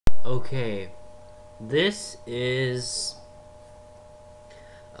Okay, this is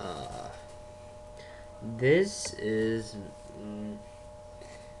uh, this is mm,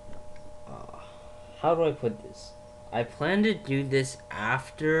 uh, how do I put this? I plan to do this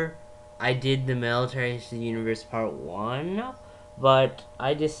after I did the Military History of the Universe Part 1, but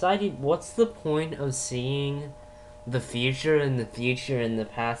I decided what's the point of seeing the future and the future and the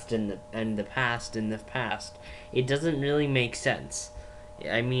past and the past and the past? It doesn't really make sense.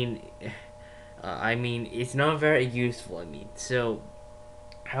 I mean, it's not very useful. So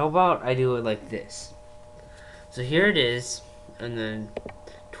how about I do it like this? So here it is, and then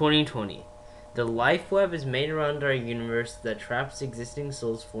 2020. The life web is made around our universe that traps existing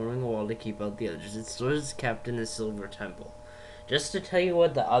souls, forming a wall to keep out the others. Its source is kept in the Silver Temple. Just to tell you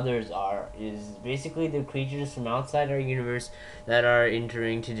what the others are, is basically the creatures from outside our universe that are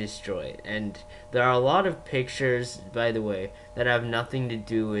entering to destroy it. And there are a lot of pictures, by the way, that have nothing to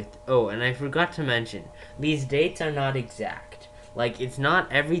do with. Oh, and I forgot to mention, these dates are not exact. Like, it's not,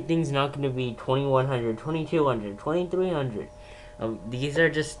 everything's not going to be 2100, 2200, 2300. These are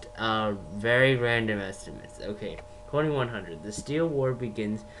just very random estimates. Okay, 2100. The Steel War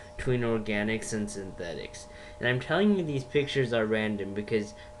begins between organics and synthetics. And I'm telling you these pictures are random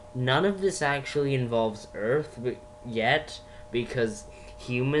because none of this actually involves Earth yet, because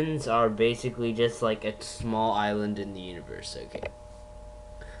humans are basically just like a small island in the universe. Okay.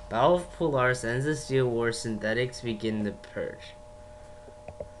 Battle of Polaris ends the Steel War. Synthetics begin the purge.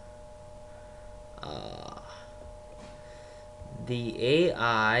 Uh, the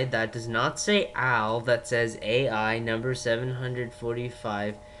AI that does not say owl, that says AI number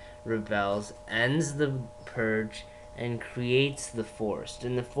 745 rebels, ends the purge, and creates the forest.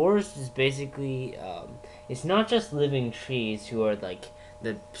 And the forest is basically, it's not just living trees who are like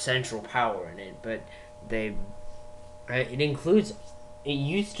the central power in it, but they, it includes, it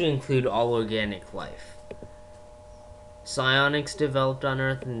used to include all organic life. Psionics developed on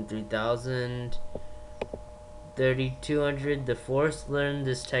Earth in 3000. 3200. The Force learned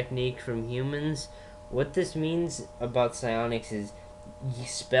this technique from humans. What this means about psionics is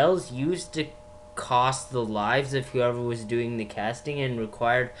spells used to cost the lives of whoever was doing the casting and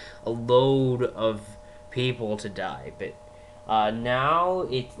required a load of people to die. But now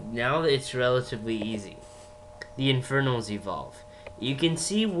it's relatively easy. The Infernals evolve. You can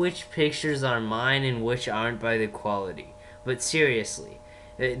see which pictures are mine and which aren't by the quality. But seriously,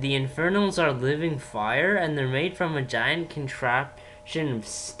 the Infernals are living fire, and they're made from a giant contraption of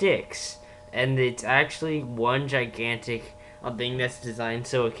sticks. And it's actually one gigantic thing that's designed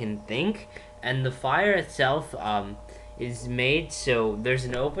so it can think. And the fire itself is made so there's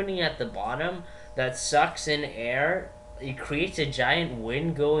an opening at the bottom that sucks in air. It creates a giant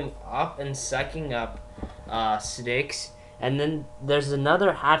wind going up and sucking up sticks. And then there's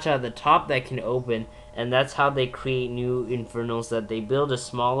another hatch at the top that can open, and that's how they create new infernals. That they build a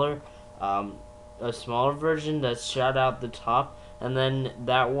smaller version that's shot out the top, and then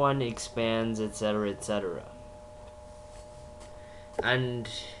that one expands, etc., etc. And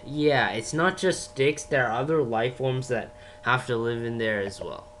yeah, it's not just sticks. There are other life forms that have to live in there as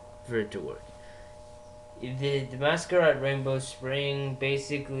well for it to work. The massacre at Rainbow Spring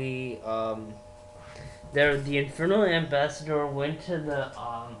basically the Infernal Ambassador went to the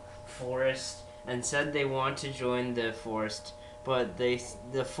forest and said they want to join the forest, but the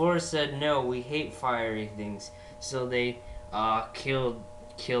forest said no, we hate fiery things, so they killed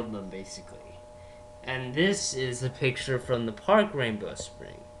them basically. And this is a picture from the park Rainbow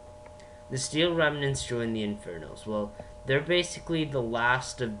Spring. The Steel Remnants join the Infernals. Well, they're basically the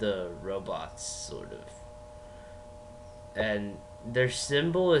last of the robots, sort of. And their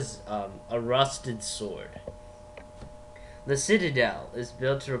symbol is a rusted sword. The Citadel is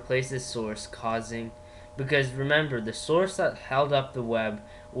built to replace this source, causing. Because remember, the source that held up the web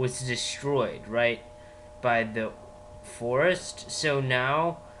was destroyed, right? By the forest. So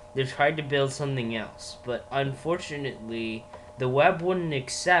now they've tried to build something else. But unfortunately, the web wouldn't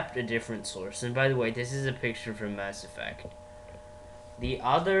accept a different source. And by the way, this is a picture from Mass Effect. The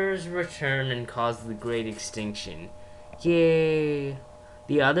others return and cause the Great Extinction. Yay!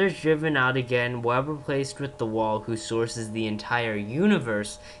 The others driven out again, web replaced with the wall who sources the entire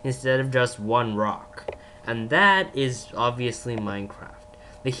universe instead of just one rock. And that is obviously Minecraft.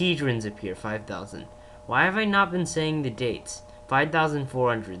 The Hedrons appear, 5,000. Why have I not been saying the dates?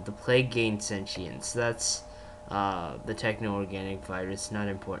 5,400, the plague gained sentience. That's the techno-organic virus, not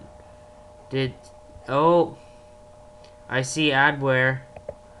important. Oh, I see adware.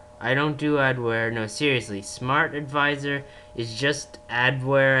 I don't do adware. No, seriously. Smart Advisor is just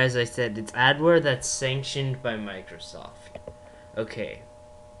adware, as I said. It's adware that's sanctioned by Microsoft. Okay.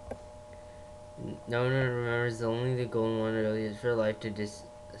 No one remembers only the golden one really is for life to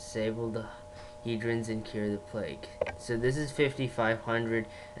disable the hedrons and cure the plague. So this is 5500,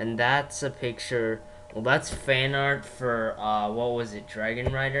 and that's a picture. Well, that's fan art for what was it,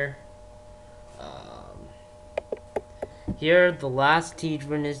 Dragon Rider? Um, Here, the last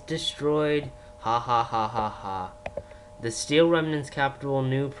hedron is destroyed. Ha ha ha ha ha. The Steel Remnant's capital,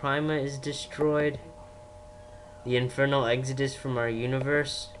 New Prima, is destroyed. The infernal exodus from our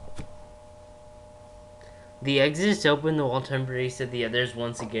universe. The exodus opened the wall temporarily, said the others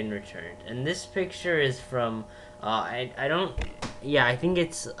once again returned. And this picture is from, I don't, yeah, I think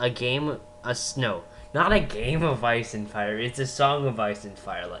it's a game, no, not a game of Ice and Fire, it's a Song of Ice and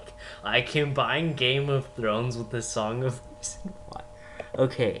Fire. Like, I combine Game of Thrones with the Song of Ice and Fire.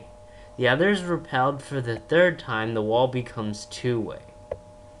 Okay, the others repelled for the third time, the wall becomes two-way.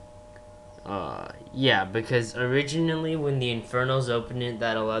 Yeah, because originally when the Infernals opened it,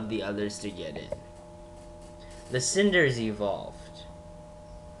 that allowed the others to get in. The cinders evolved.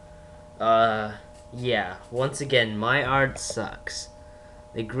 Yeah. Once again, my art sucks.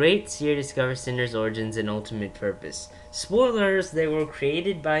 The Great Seer discovers cinders' origins and ultimate purpose. Spoilers, they were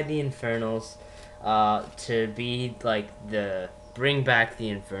created by the Infernals, to be, like, bring back the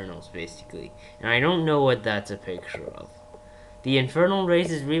Infernals, basically. And I don't know what that's a picture of. The Infernal race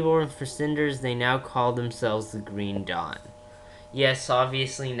is reborn for cinders, they now call themselves the Green Dawn. Yes,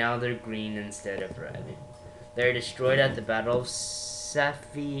 obviously now they're green instead of red. They're destroyed at the Battle of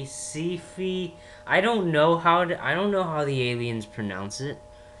Sifi. I don't know how the aliens pronounce it.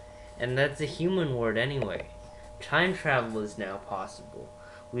 And that's a human word anyway. Time travel is now possible.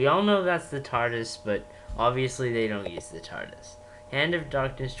 We all know that's the TARDIS, but obviously they don't use the TARDIS. Hand of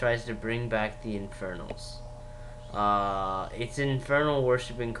Darkness tries to bring back the Infernals. It's an infernal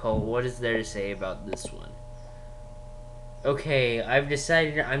worshipping cult. What is there to say about this one? Okay, I've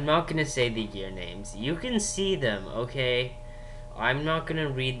decided I'm not gonna say the gear names. You can see them, okay? I'm not gonna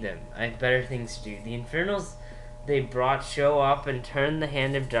read them. I have better things to do. The Infernals they brought show up and turned the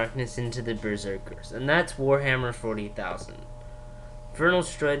Hand of Darkness into the Berserkers. And that's Warhammer 40,000. Infernals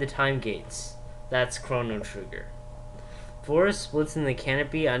destroy the Time Gates. That's Chrono Trigger. Forest splits in the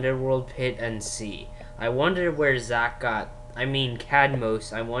Canopy, Underworld, Pit, and Sea. I wonder where Cadmos.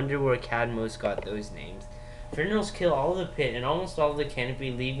 I wonder where Cadmos got those names. Infernals kill all the Pit and almost all the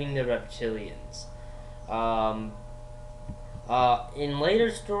Canopy, leaving the Reptilians. In later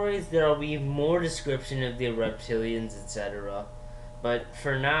stories, there will be more description of the Reptilians, etc. But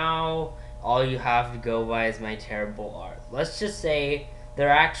for now, all you have to go by is my terrible art. Let's just say they're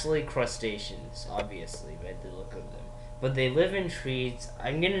actually crustaceans, obviously, by the look of them. But they live in trees.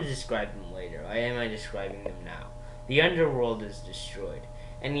 I'm going to describe them later. Why am I describing them now? The underworld is destroyed.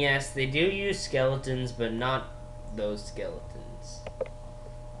 And yes, they do use skeletons, but not those skeletons.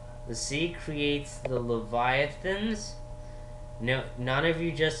 The sea creates the Leviathans. No, none of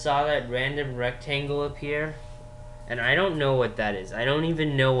you just saw that random rectangle appear? And I don't know what that is. I don't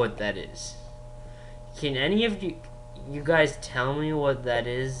even know what that is. Can any of you guys tell me what that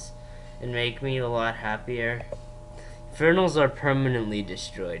is and make me a lot happier? Infernals are permanently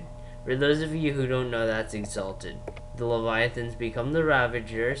destroyed. For those of you who don't know, that's exalted. The Leviathans become the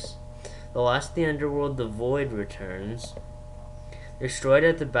Ravagers. The last of the underworld, the Void, returns. Destroyed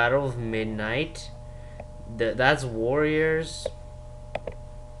at the Battle of Midnight. That's Warriors.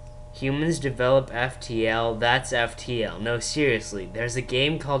 Humans develop FTL. That's FTL. No, seriously. There's a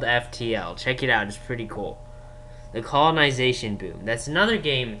game called FTL. Check it out. It's pretty cool. The Colonization Boom. That's another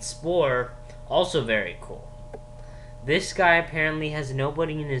game. Spore. Also very cool. This guy apparently has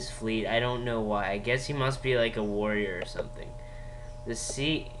nobody in his fleet. I don't know why. I guess he must be like a warrior or something. The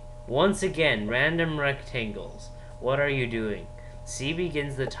sea... Once again, random rectangles. What are you doing? Sea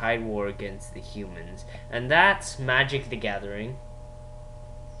begins the tide war against the humans. And that's Magic the Gathering.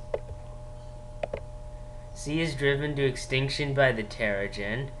 Sea is driven to extinction by the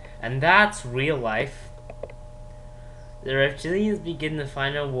Terrigen. And that's real life. The Reptilians begin the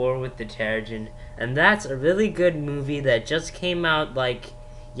final war with the Terrigen. And that's a really good movie that just came out, like,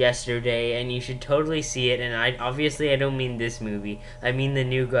 yesterday. And you should totally see it. And obviously I don't mean this movie. I mean the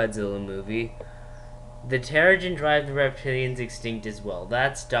new Godzilla movie. The Terrigen drive the Reptilians extinct as well.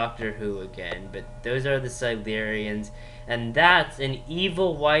 That's Doctor Who again. But those are the Silurians. And that's an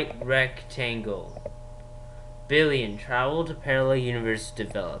evil white rectangle. Billion. Travel to parallel universe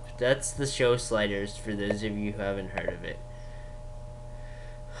developed. That's the show Sliders for those of you who haven't heard of it.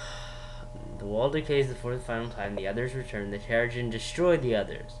 The wall decays the fourth final time. The others return. The Terrigen destroy the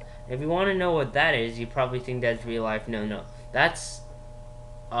others. If you want to know what that is, you probably think that's real life. No. That's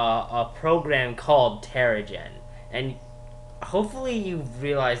a program called Terrigen. And hopefully you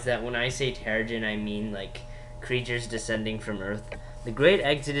realize that when I say Terrigen, I mean like creatures descending from Earth. The great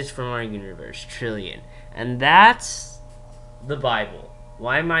exodus from our universe, trillion. And that's the Bible.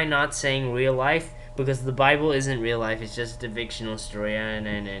 Why am I not saying real life? Because the Bible isn't real life, it's just a fictional story.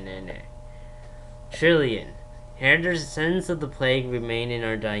 Trillion. Here the descendants of the plague remain in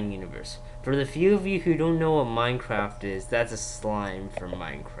our dying universe. For the few of you who don't know what Minecraft is, that's a slime from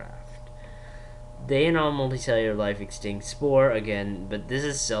Minecraft. They and all multicellular life extinct. Spore again, but this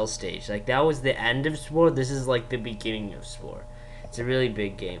is cell stage. Like, that was the end of Spore, this is like the beginning of Spore. It's a really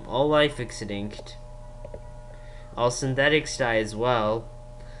big game. All life extinct. All synthetics die as well.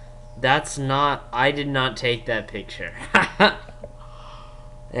 That's not... I did not take that picture.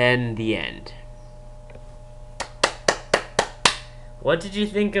 And the end. What did you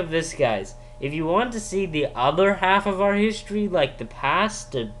think of this, guys? If you want to see the other half of our history, like the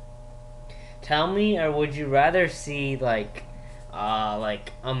past, tell me, or would you rather see like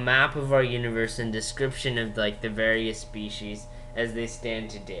a map of our universe and description of like the various species as they stand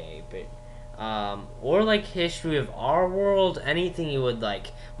today, or like history of our world, anything you would like,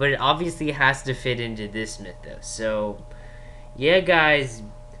 but it obviously has to fit into this mythos. So, yeah, guys,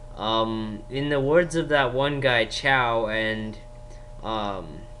 in the words of that one guy, Chow, and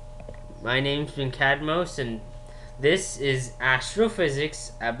my name's been Cadmos, and this is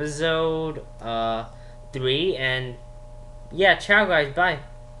Astrophysics episode 3, and yeah, ciao guys, bye.